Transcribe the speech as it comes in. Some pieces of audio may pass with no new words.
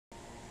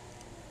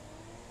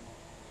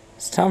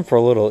It's time for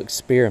a little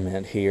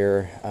experiment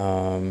here.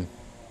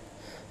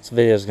 This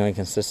video is going to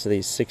consist of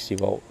these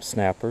 60-volt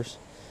snappers,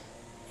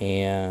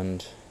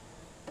 and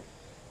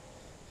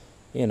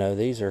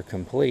these are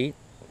complete.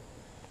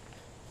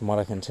 From what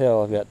I can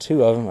tell, I've got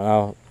two of them, and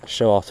I'll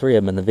show all three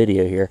of them in the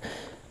video here.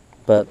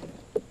 But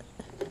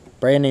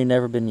brand new,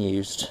 never been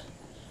used.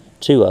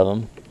 Two of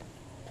them,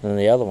 and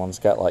the other one's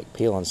got like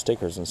peeling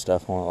stickers and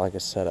stuff on it, like I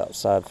said,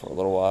 outside for a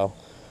little while.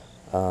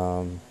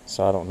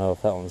 So I don't know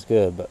if that one's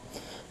good, but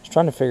I was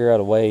trying to figure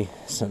out a way,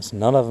 since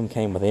none of them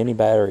came with any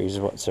batteries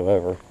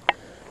whatsoever.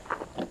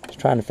 I was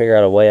trying to figure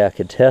out a way I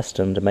could test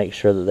them to make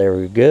sure that they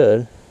were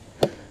good.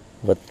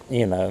 But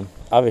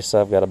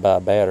obviously I've got to buy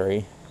a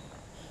battery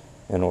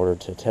in order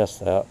to test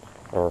that,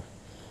 or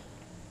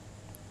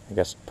I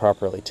guess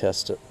properly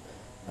test it.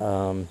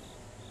 And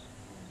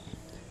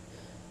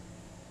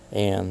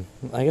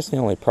I guess the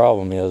only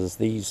problem is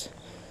these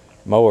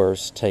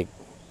mowers take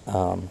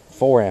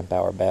 4 amp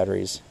hour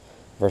batteries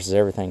versus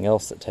everything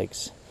else that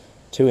takes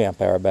 2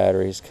 amp hour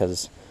batteries,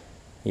 because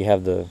you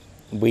have the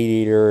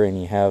weed eater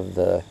and you have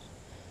the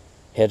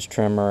hedge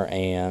trimmer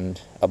and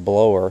a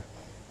blower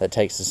that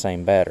takes the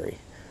same battery.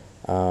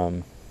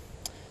 So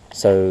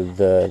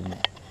the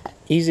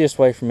easiest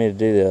way for me to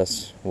do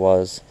this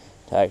was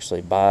to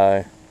actually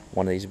buy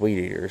one of these weed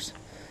eaters.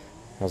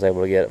 I was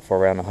able to get it for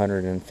around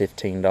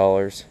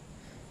 $115.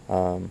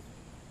 And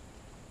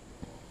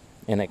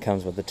it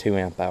comes with a 2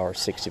 amp hour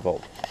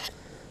 60-volt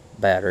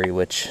battery,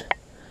 which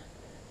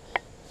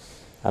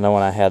I know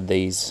when I had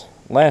these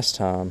last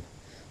time,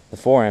 the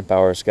 4 amp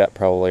hours got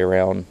probably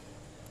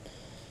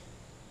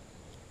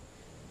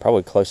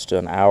close to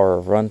an hour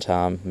of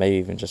runtime, maybe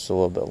even just a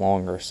little bit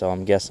longer. So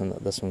I'm guessing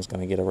that this one's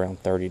going to get around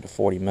 30 to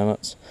 40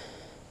 minutes.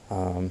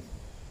 And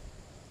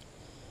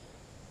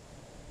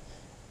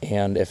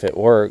if it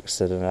works,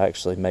 then it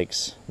actually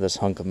makes this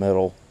hunk of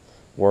metal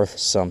worth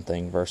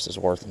something versus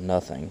worth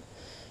nothing.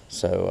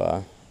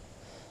 So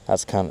that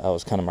was kind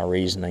of my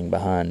reasoning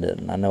behind it.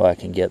 And I know I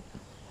can get,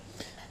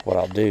 what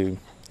I'll do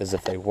is,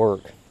 if they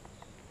work,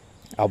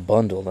 I'll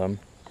bundle them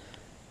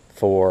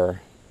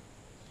for,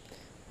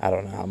 I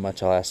don't know how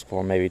much I'll ask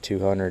for, maybe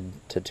 $200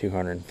 to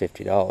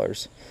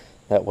 $250.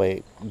 That way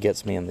it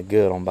gets me in the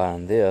good on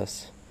buying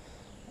this,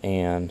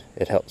 and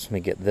it helps me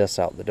get this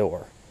out the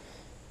door.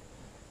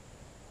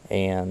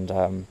 And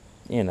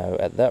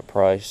at that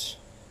price,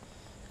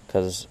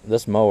 because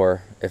this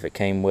mower, if it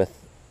came with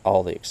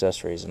all the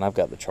accessories, and I've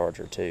got the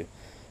charger too,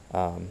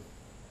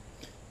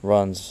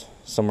 runs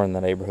somewhere in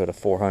the neighborhood of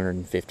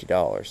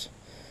 $450.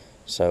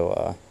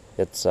 So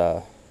it's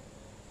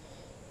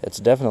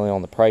definitely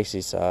on the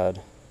pricey side,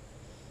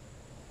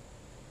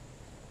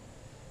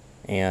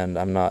 and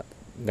I'm not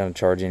going to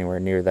charge anywhere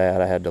near that.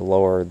 I had to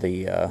lower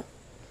the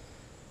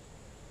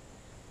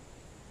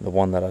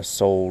one that I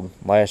sold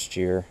last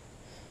year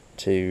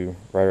to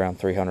right around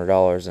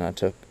 $300, and I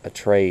took a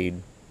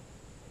trade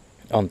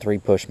on 3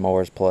 push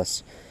mowers,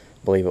 plus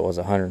I believe it was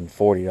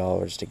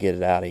 $140 to get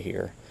it out of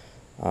here.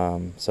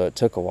 So it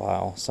took a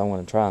while, so I'm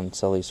going to try and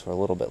sell these for a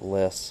little bit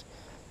less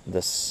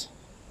this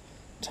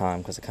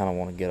time, because I kind of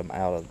want to get them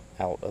out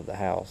of the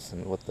house.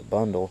 And with the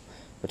bundle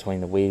between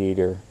the weed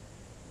eater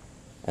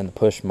and the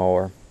push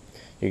mower,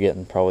 you're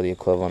getting probably the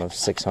equivalent of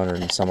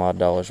 $600 and some odd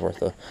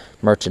worth of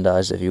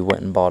merchandise if you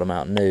went and bought them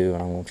out new.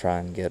 And I'm going to try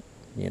and get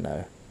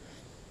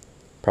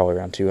probably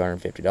around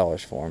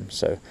 $250 for them.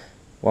 So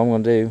what I'm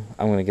going to do,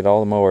 I'm going to get all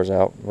the mowers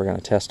out. We're going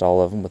to test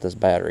all of them with this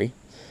battery.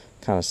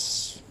 Kind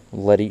of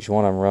let each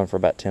one of them run for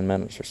about 10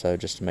 minutes or so,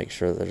 just to make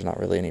sure that there's not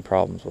really any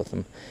problems with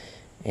them.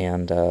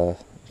 And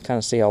kind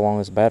of see how long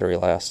this battery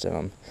lasts in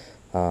them.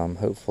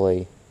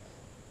 Hopefully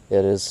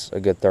it is a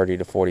good 30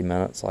 to 40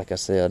 minutes, like I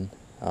said.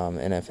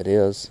 And if it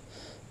is,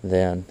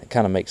 then it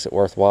kind of makes it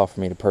worthwhile for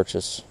me to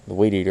purchase the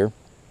weed eater,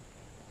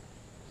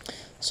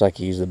 so I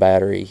can use the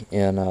battery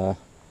in the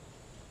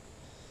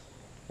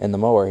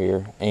mower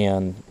here.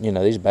 And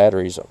these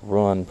batteries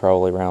run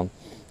probably around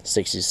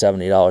 $60 to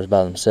 $70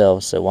 by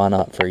themselves, so why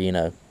not for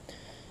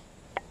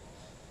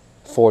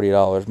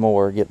 $40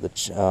 more get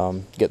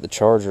the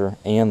charger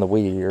and the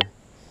weed eater,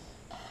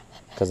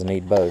 because I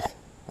need both.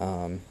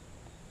 And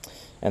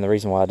the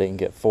reason why I didn't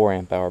get 4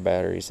 amp hour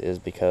batteries is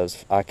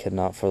because I could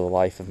not for the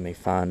life of me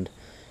find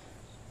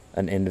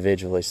an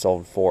individually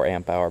sold 4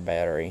 amp hour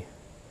battery.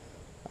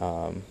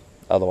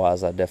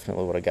 Otherwise I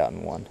definitely would have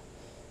gotten one,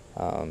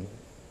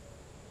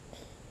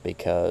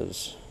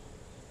 because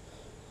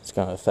it's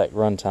going to affect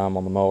runtime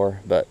on the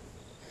mower. But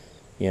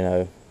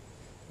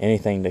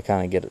anything to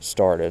kind of get it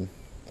started.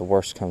 The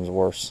worst comes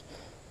worse,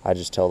 I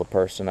just tell the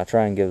person, I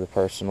try and give the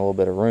person a little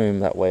bit of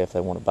room, that way if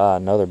they want to buy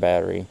another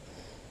battery,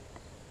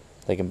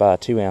 they can buy a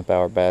 2 amp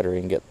hour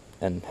battery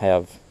and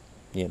have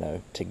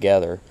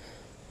together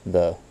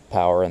the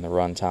power and the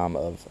runtime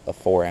of a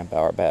 4 amp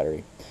hour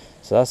battery.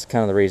 So that's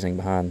kind of the reasoning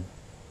behind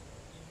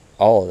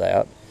all of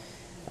that.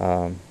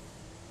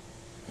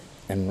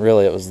 And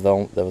really it was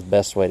the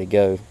best way to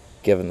go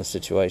given the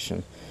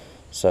situation.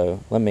 So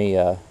let me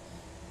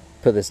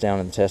put this down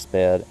in the test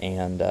bed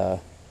and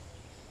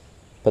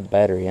put the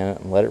battery in it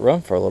and let it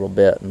run for a little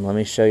bit. And let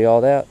me show you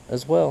all that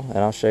as well, and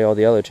I'll show you all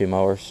the other two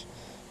mowers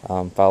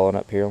following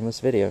up here on this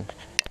video.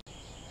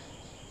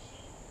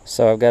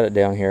 So I've got it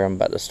down here. I'm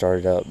about to start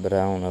it up, but I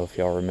don't know if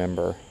y'all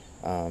remember.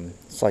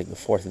 It's like the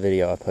 4th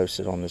video I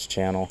posted on this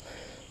channel.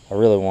 I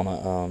really want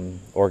to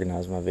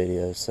organize my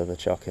videos so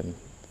that y'all can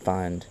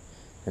find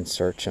and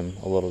search them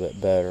a little bit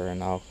better,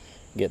 and I'll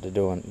get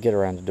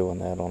around to doing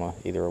that on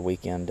either a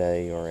weekend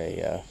day or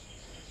a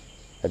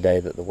day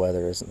that the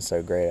weather isn't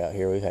so great out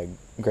here. We've had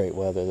great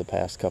weather the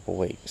past couple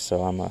weeks,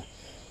 so I'm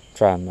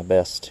trying my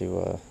best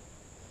to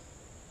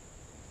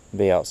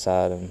be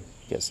outside and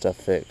get stuff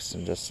fixed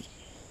and just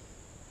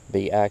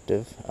be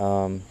active.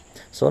 So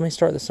let me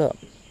start this up,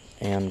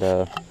 and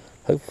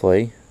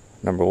hopefully,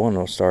 number 1,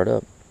 it'll start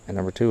up, and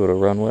number 2, it'll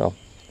run well.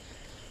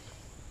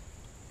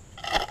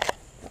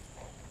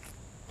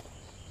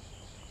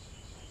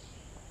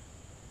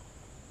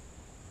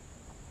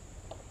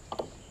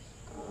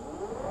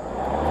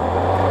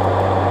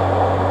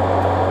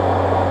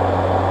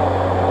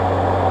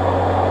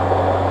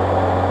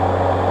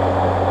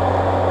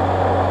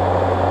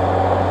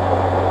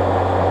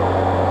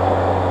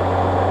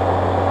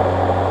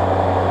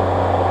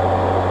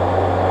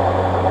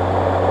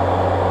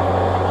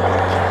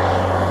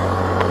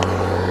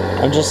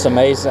 I'm just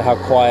amazed at how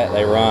quiet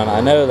they run.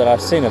 I know that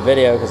I've seen a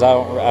video, because I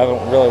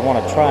don't really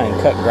want to try and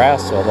cut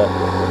grass with it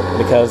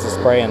because it's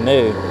brand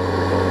new,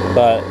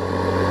 but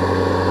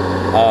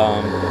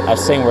I've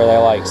seen where they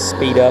like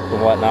speed up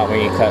and whatnot when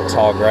you cut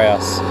tall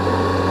grass.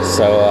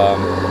 So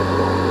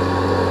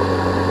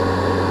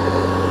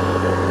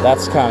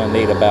that's kind of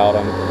neat about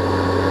them.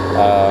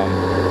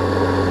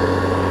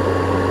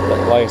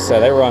 But like I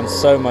said, they run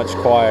so much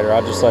quieter.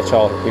 I'll just let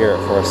y'all hear it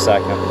for a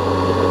second.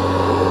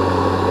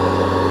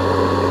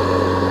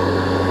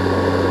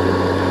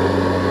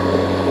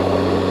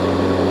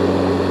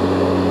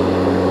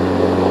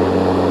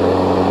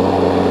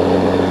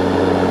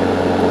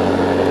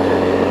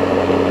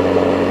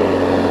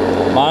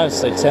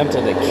 Honestly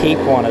tempted to keep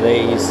one of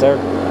these. They're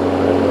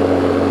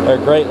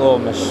great little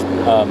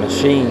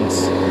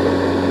machines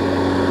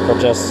for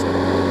just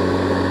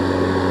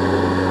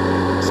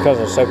because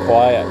they're so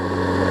quiet.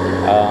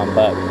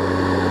 But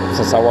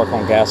since I work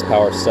on gas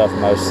powered stuff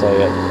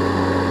mostly,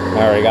 I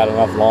already got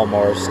enough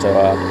lawnmowers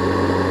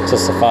to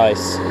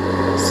suffice.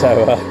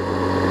 So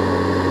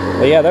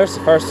but yeah, there's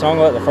the first one. I'm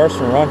gonna let the first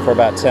one run for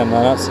about 10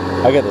 minutes.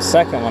 I'll get the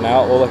second one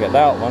out, we'll look at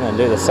that one and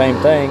do the same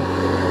thing.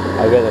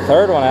 I'll get the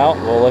third one out,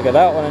 we'll look at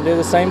that one and do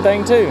the same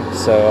thing too.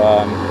 So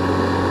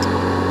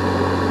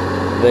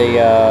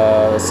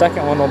the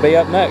second one will be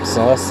up next,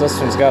 unless this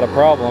one's got a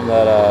problem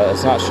that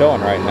it's not showing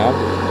right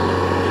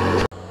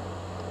now.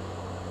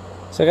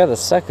 So I got the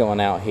second one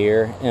out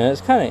here, and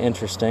it's kind of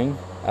interesting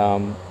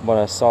what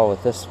I saw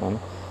with this one.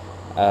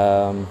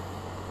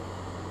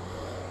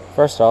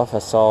 First off, I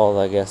saw,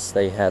 I guess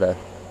they had a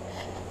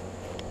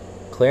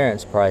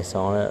clearance price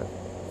on it.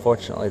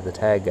 Fortunately, the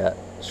tag got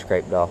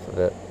scraped off of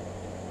it.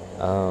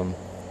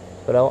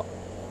 But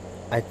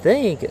I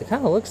think it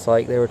kind of looks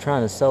like they were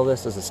trying to sell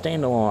this as a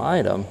standalone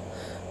item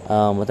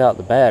without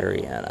the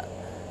battery in it.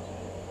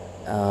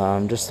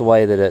 Just the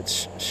way that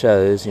it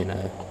shows, you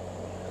know,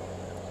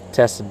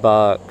 tested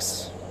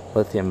box,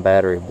 lithium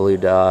battery, blue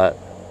dot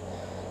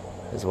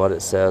is what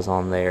it says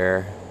on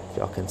there, if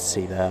y'all can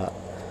see that.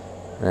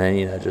 And then,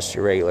 you know, just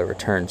your regular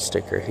return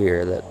sticker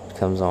here that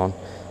comes on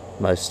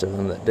most of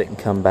them that didn't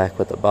come back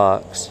with the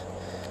box.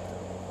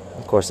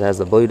 Of course, it has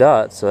the blue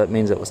dot, so that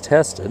means it was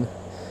tested,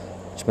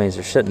 which means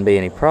there shouldn't be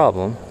any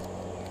problem.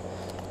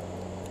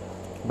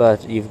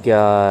 But you've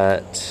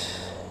got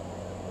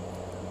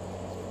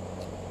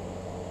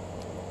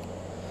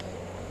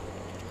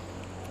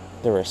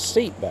the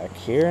receipt back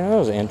here, and that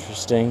was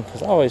interesting,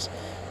 because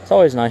it's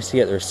always nice to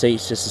get the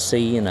receipts just to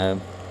see, you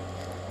know,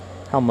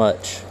 how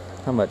much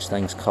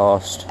things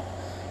cost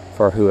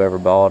for whoever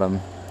bought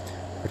them.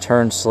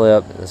 Return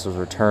slip, this was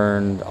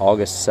returned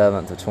August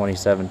 7th of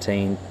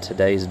 2017.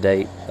 Today's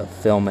date of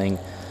filming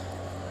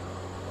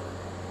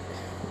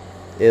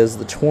is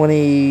the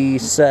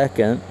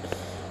 22nd.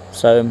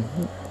 So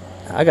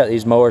I got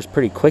these mowers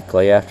pretty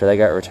quickly after they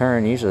got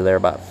returned. Usually they're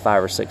about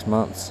 5 or 6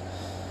 months.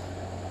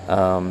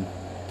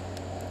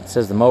 It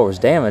says the mower was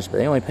damaged, but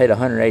they only paid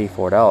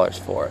 $184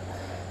 for it.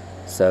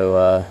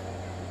 So,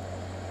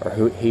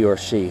 or he or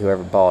she,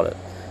 whoever bought it.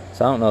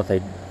 So I don't know if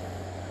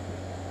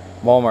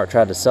Walmart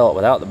tried to sell it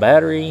without the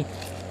battery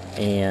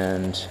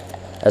and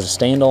as a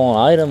standalone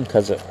item,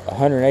 because at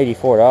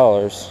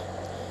 $184,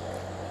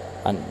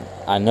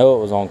 I know it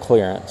was on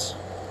clearance,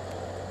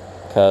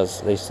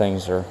 because these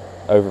things are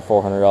over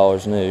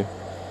 $400 new,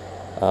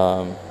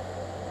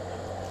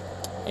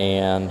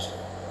 and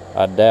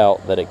I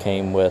doubt that it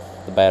came with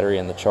the battery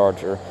and the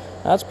charger.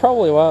 That's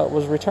probably why it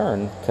was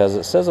returned, because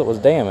it says it was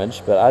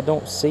damaged, but I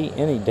don't see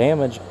any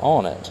damage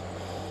on it.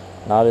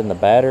 Not in the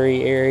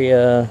battery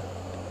area,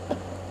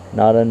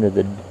 not under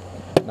the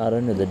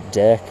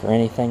deck or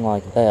anything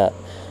like that.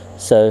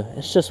 So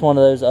it's just one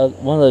of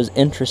those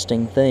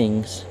interesting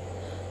things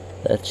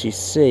that you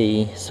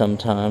see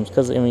sometimes,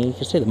 because I mean, you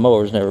can see the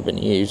mower's never been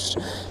used.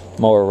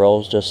 Mower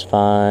rolls just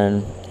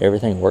fine.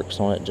 Everything works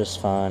on it just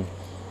fine.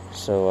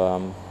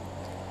 So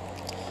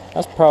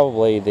that's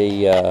probably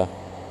the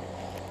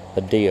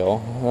deal.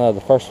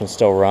 The first one's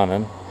still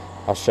running.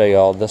 I'll show you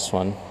all this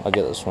one. I'll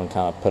get this one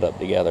kind of put up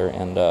together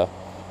and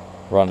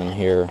running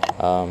here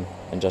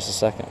in just a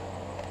second.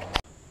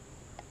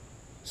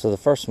 So the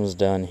first one's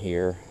done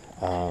here.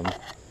 Like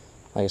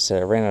I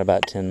said, I ran it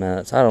about 10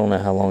 minutes. I don't know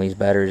how long these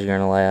batteries are going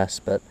to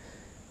last, but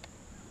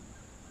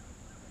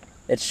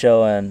it's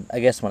showing, I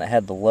guess when it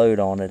had the load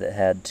on it, it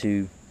had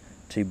two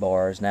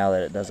bars. Now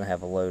that it doesn't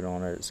have a load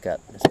on it, it's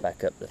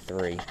back up to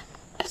 3.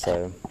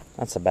 So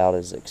that's about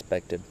as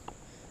expected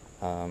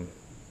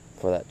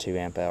for that 2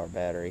 amp hour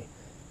battery.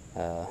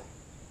 Like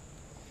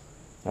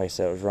I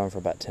said, it was running for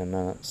about 10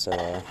 minutes,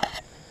 so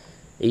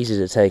easy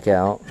to take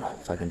out.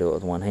 If I can do it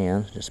with one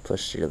hand, just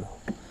push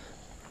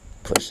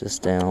this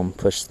down,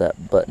 push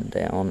that button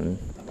down,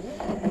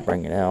 and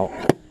bring it out.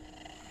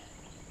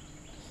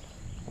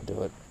 I'll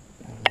do it.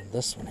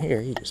 This one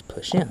here, you just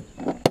push in.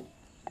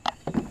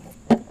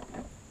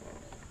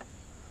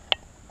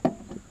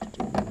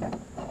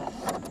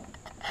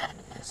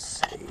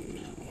 Let's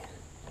see.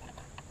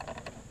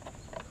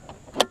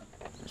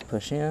 Just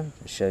push in.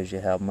 It shows you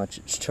how much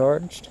it's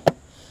charged.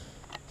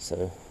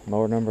 So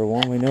mower number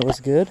 1 we know is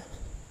good.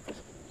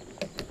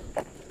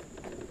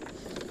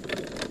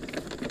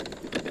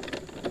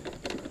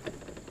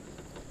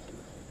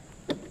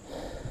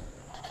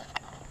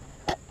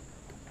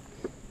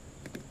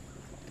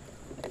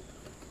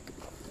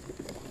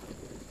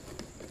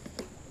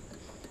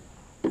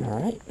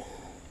 Alright,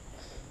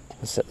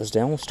 let's set this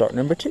down. We'll start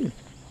number 2.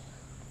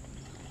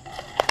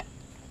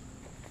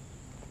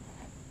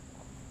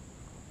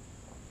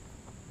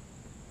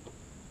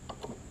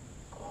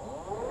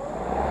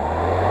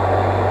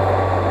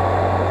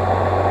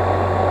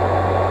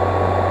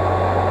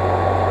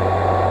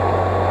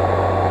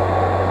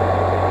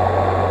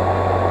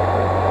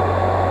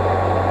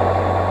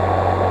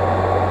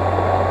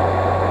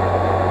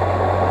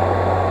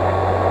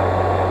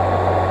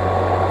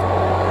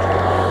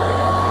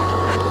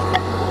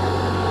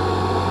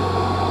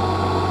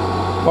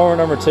 Mower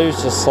number 2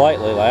 is just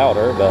slightly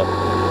louder, but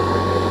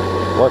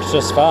works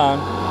just fine.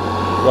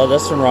 Let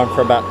this one run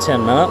for about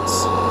 10 minutes.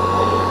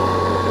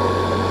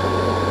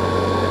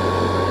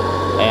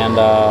 And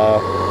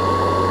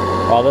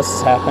while this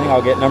is happening,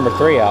 I'll get number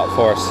 3 out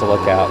for us to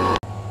look at.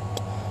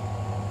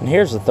 And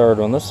here's the third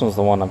one. This one's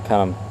the one I'm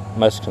kind of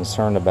most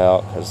concerned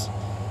about, because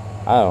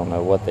I don't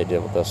know what they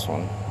did with this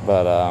one.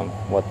 But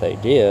what they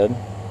did,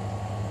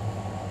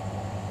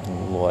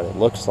 what it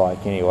looks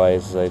like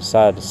anyways, they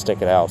decided to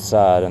stick it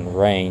outside in the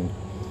rain.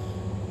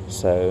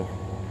 So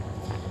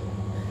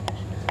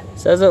it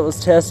says it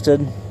was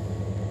tested.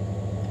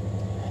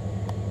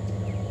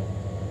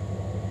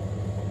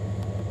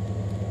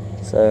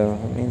 So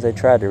it means they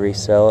tried to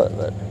resell it,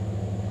 but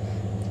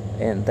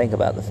they didn't think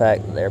about the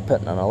fact that they're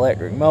putting an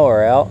electric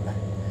mower out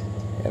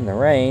in the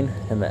rain,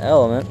 in the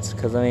elements,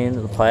 because I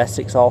mean the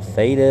plastic's all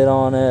faded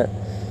on it.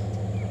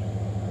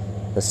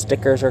 The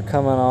stickers are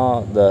coming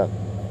off.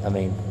 I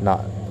mean,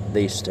 not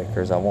these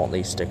stickers. I want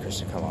these stickers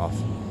to come off.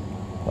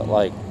 But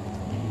like,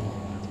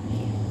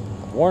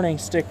 the warning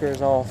sticker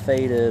is all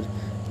faded.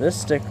 This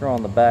sticker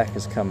on the back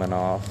is coming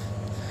off.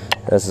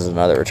 This is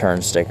another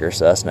return sticker,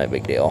 so that's no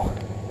big deal.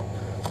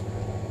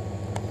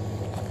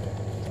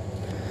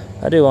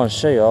 I do want to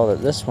show you all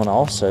that this one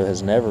also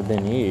has never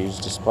been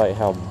used, despite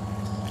how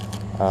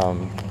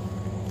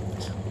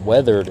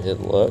weathered it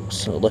looks.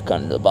 So look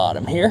under the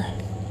bottom here.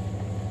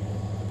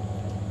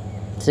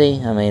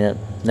 See, I mean, it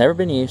never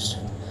been used.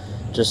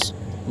 Just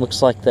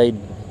looks like they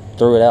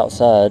threw it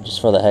outside just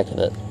for the heck of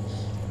it.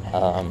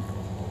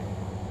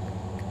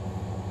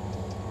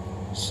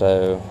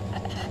 So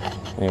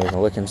anyway, we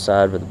can look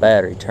inside where the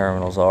battery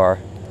terminals are,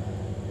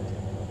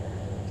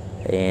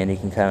 and you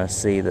can kind of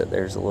see that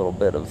there's a little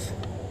bit of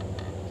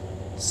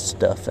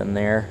stuff in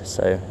there.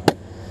 So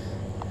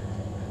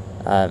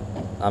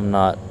I'm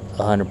not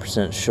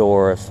 100%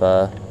 sure if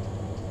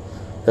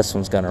this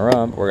one's going to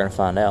run, but we're going to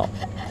find out.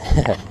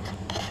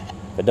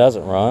 If it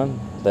doesn't run,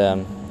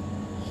 then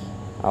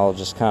I'll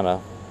just kind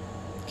of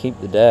keep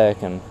the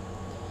deck and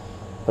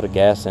put a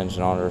gas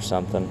engine on it or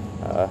something.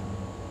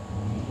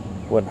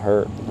 Wouldn't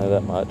hurt, not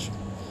that much.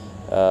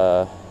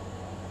 But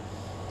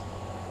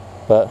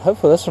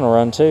hopefully this one will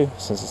run too,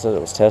 since it said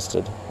it was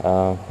tested.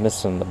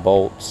 Missing the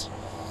bolts.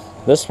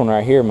 This one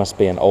right here must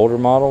be an older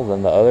model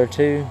than the other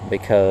two,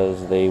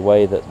 because the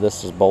way that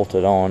this is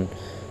bolted on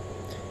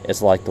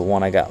is like the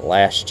one I got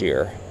last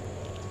year.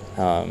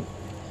 So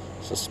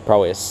it's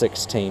probably a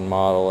 16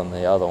 model, and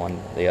the other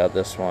one,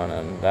 this one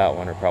and that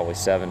one are probably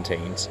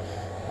 17s.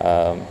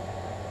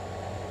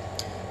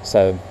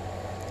 So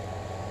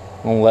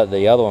I'm gonna let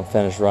the other one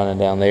finish running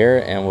down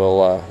there, and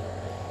we'll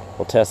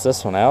test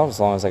this one out as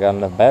long as I got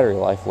enough battery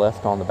life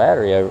left on the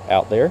battery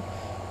out there.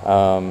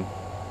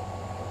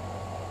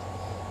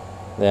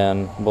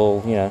 Then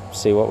we'll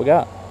see what we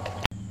got.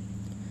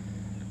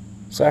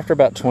 So after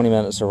about 20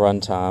 minutes of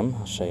run time,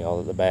 I'll show you all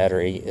that the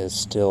battery is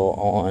still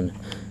on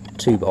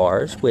 2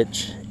 bars,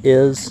 which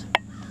is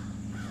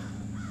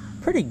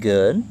pretty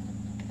good.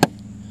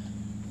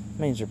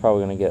 Means you're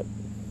probably going to get,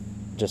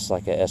 just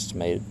like I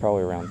estimated,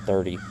 probably around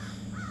 30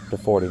 to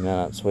 40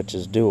 minutes, which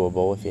is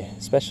doable,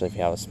 especially if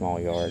you have a small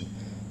yard.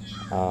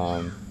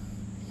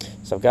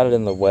 So I've got it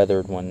in the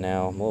weathered one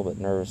now. I'm a little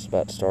bit nervous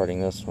about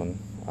starting this one,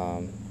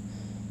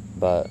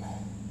 but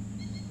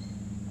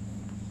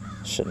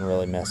shouldn't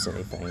really mess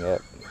anything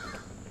up.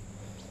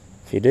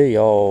 If you do,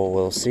 y'all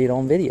will see it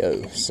on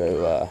video.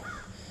 So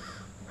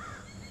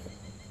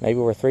maybe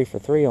we're 3 for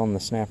 3 on the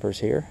snappers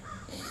here.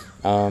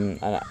 And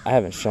I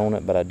haven't shown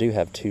it, but I do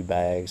have 2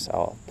 bags.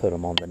 I'll put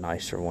them on the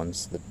nicer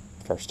ones, the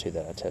first 2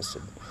 that I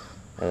tested.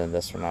 And then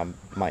this one I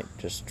might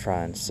just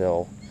try and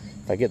sell.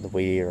 If I get the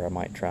weed eater, I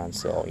might try and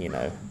sell, you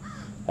know,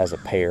 as a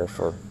pair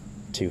for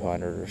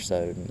 $200 or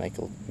so, and make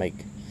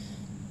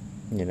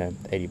you know,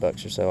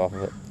 $80 or so off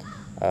of it.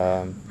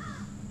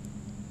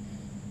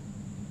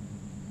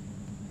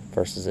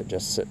 Versus it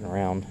just sitting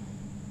around,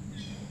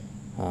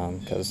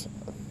 because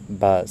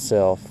by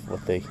itself,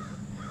 with the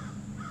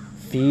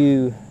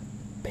few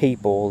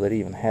people that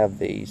even have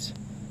these,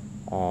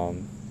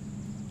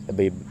 it'd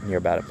be near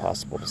about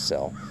impossible to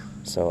sell.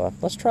 So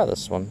let's try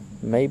this one.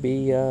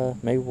 Maybe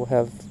we'll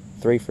have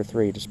 3 for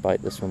 3,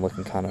 despite this one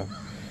looking kind of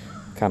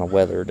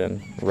weathered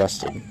and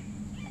rusted.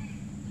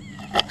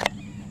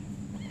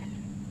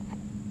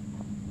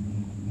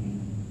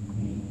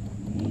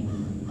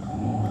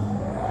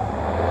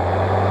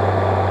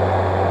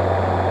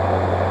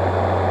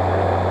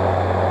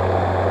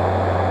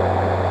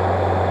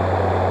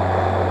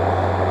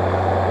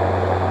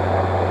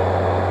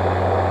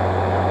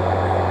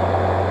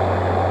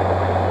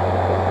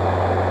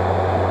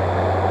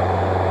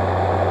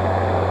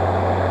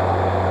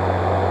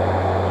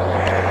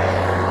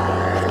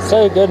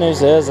 So the good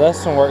news is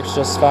this one works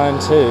just fine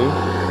too.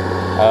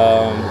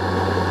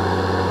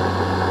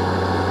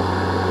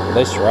 At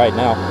least right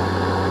now.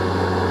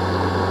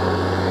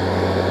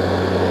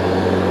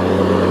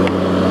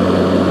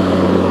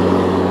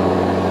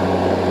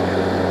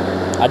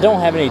 I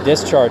don't have any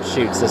discharge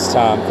chutes this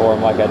time for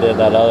them like I did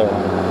that other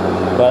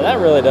one, but that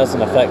really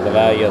doesn't affect the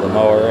value of the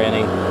mower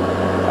any.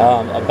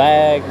 A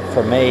bag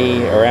for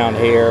me around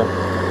here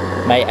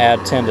may add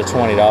 $10 to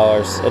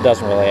 $20. It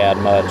doesn't really add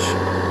much.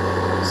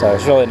 So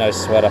it's really no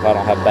sweat if I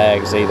don't have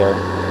bags either.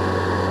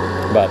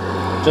 But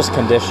just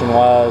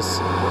condition-wise,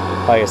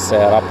 like I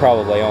said, I'll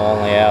probably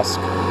only ask.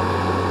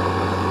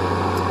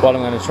 What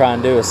I'm going to try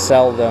and do is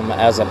sell them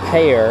as a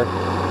pair,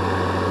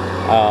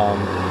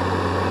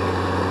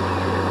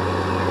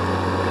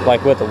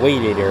 like with a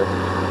weed eater,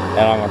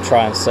 and I'm going to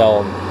try and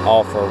sell them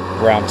all for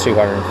around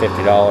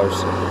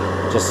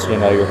 $250. Just, you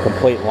know, your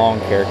complete lawn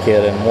care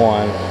kit in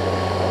one.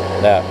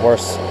 That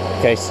worst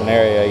case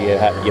scenario,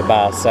 you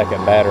buy a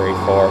second battery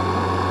for.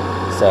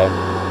 So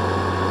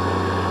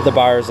the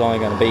buyer's only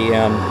going to be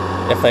in,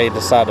 if they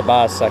decide to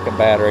buy a second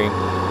battery,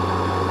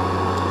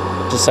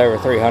 just over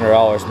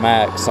 $300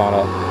 max on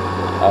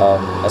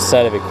a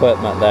set of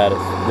equipment that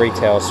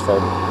retails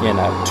for, you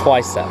know,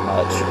 twice that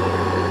much.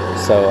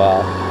 So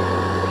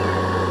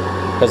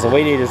because the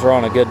weed eaters are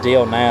on a good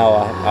deal now,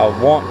 I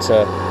want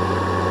to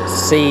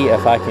see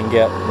if I can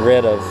get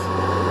rid of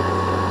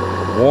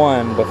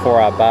one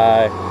before I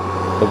buy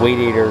the weed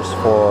eaters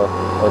or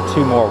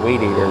 2 more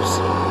weed eaters.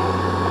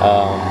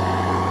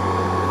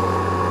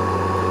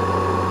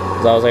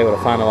 I was able to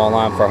find them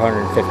online for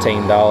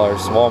 $115.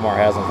 Walmart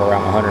has them for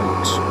around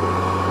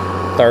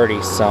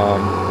 $130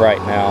 some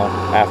right now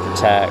after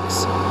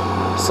tax.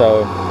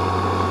 So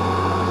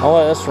I'll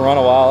let this one run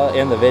a while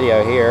in the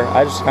video here.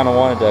 I just kind of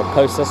wanted to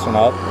post this one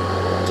up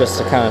just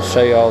to kind of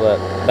show you all that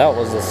that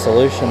was the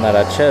solution that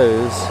I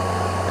chose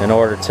in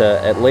order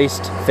to at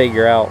least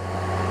figure out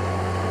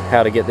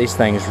how to get these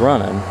things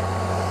running.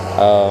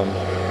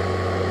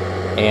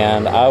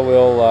 And I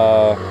will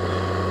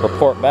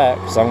report back,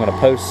 because I'm going to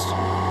post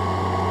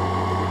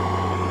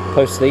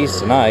these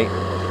tonight.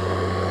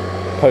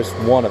 Post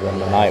one of them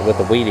tonight with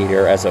the weed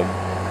eater as a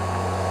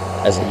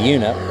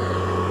unit,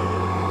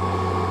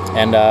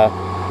 and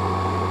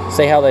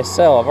see how they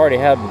sell. I've already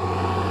had,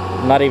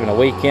 not even a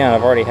weekend,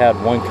 I've already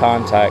had one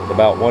contact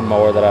about one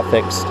mower that I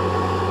fixed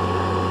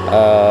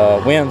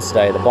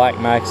Wednesday, the Black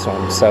Max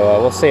one. So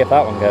we'll see if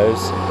that one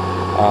goes.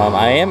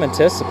 I am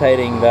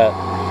anticipating that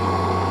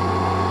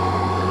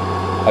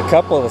a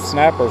couple of the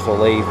snappers will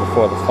leave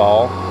before the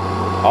fall.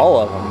 All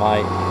of them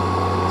might.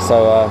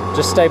 So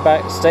just stay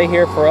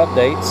here for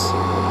updates,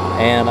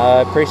 and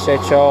I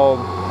appreciate y'all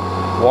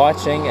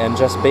watching and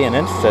just being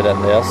interested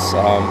in this.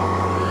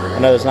 I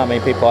know there's not many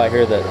people out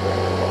here that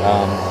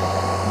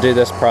do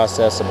this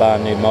process of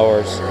buying new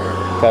mowers,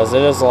 because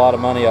it is a lot of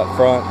money up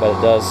front, but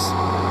it does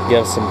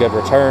give some good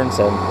returns,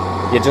 and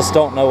you just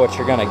don't know what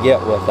you're going to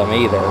get with them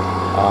either.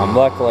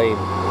 Luckily,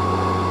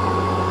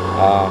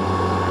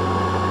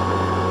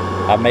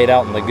 I've made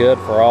out in the good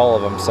for all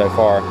of them so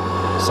far.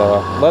 So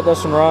let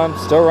this one run,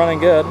 still running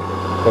good,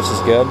 which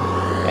is good,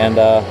 and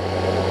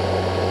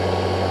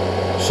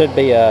should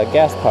be a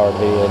gas-powered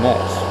video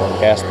next from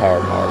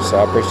gas-powered mowers. So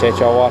I appreciate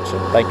y'all watching.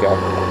 Thank y'all.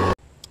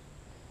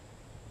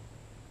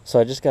 So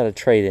I just got a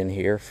trade in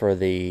here for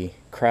the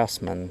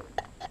Craftsman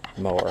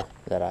mower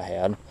that I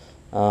had.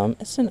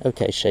 It's in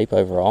okay shape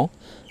overall.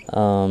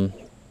 I've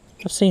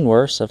seen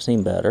worse, I've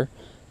seen better.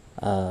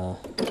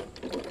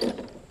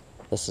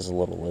 This is a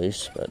little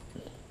loose, but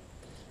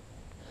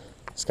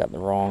it's got the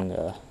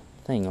wrong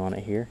thing on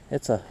it here.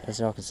 As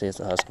y'all can see, it's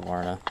a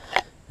Husqvarna.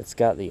 It's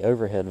got the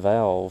overhead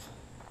valve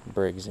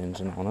Briggs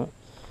engine on it,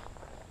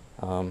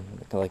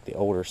 like the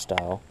older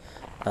style.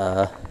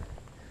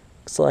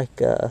 Looks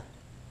like it's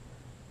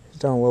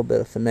done a little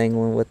bit of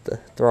finagling with the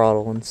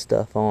throttle and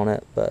stuff on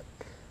it, but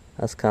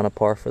that's kind of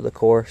par for the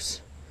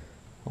course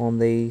on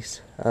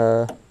these.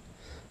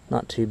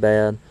 Not too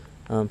bad.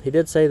 He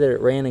did say that it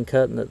ran and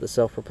cut and that the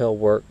self-propel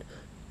worked,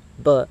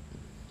 but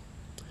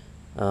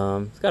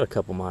it's got a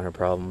couple minor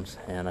problems,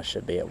 and I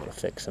should be able to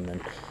fix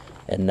them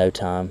in no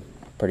time,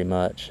 pretty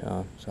much.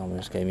 So I'm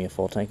just gave me a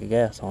full tank of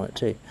gas on it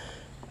too.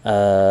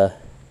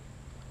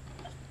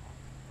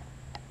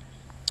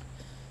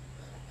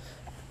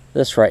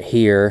 This right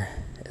here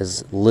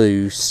is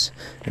loose,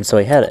 and so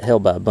he had it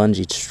held by a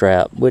bungee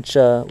strap, which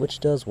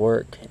does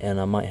work, and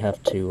I might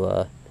have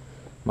to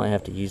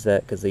use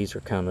that because these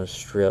are kind of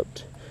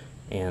stripped,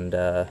 and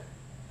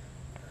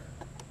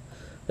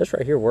this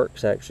right here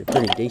works actually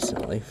pretty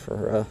decently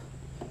for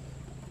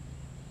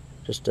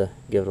just to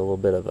give it a little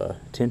bit of a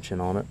tension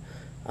on it.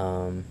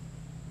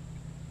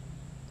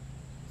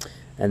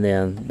 And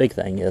then the big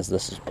thing is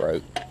this is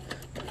broke.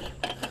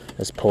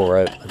 This pull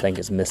rope, I think,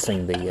 is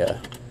missing the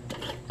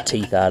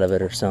teeth out of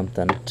it or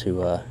something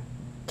to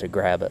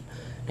grab it,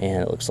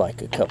 and it looks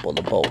like a couple of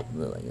the bolt.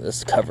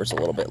 This cover's a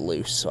little bit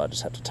loose, so I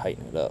just have to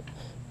tighten it up.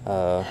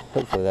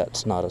 Hopefully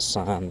that's not a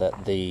sign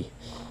that the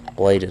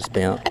blade is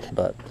bent,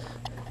 but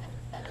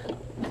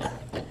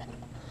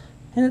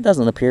and it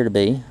doesn't appear to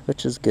be,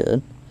 which is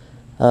good.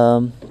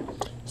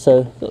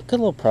 So good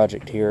little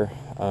project here.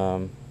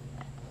 I've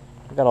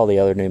got all the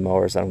other new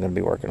mowers that I'm going to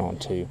be working on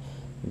too,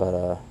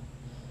 but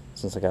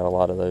since I got a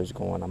lot of those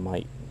going, I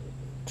might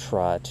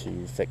try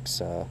to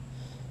fix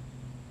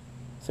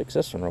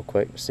this one real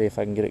quick, see if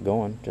I can get it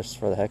going just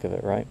for the heck of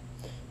it, right?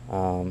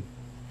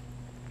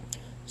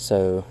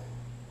 So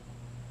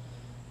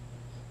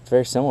it's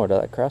very similar to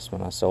that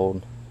Craftsman I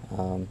sold,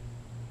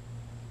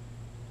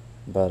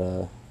 but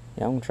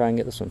yeah, I'm gonna try and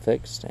get this one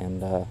fixed,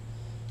 and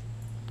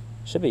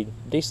should be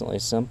decently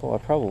simple. I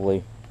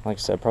probably, like I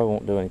said, probably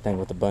won't do anything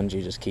with the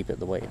bungee, just keep it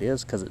the way it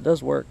is because it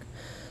does work.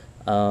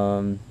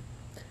 And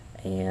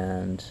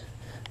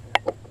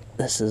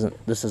this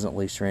isn't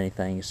loose or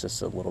anything, it's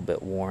just a little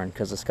bit worn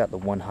because it's got the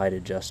one height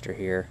adjuster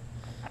here.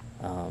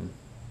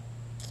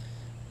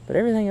 But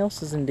everything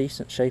else is in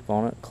decent shape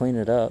on it. Clean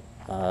it up.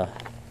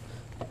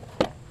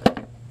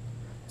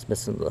 It's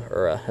missing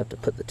I have to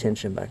put the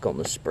tension back on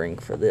the spring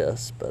for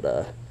this, but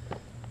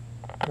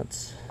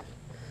that's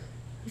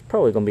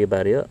probably gonna be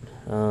about it.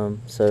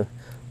 So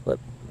let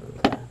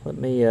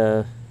me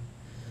won't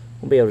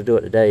be able to do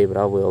it today, but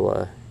I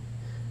will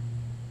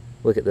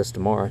look at this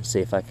tomorrow and see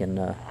if I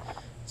can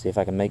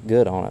make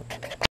good on it.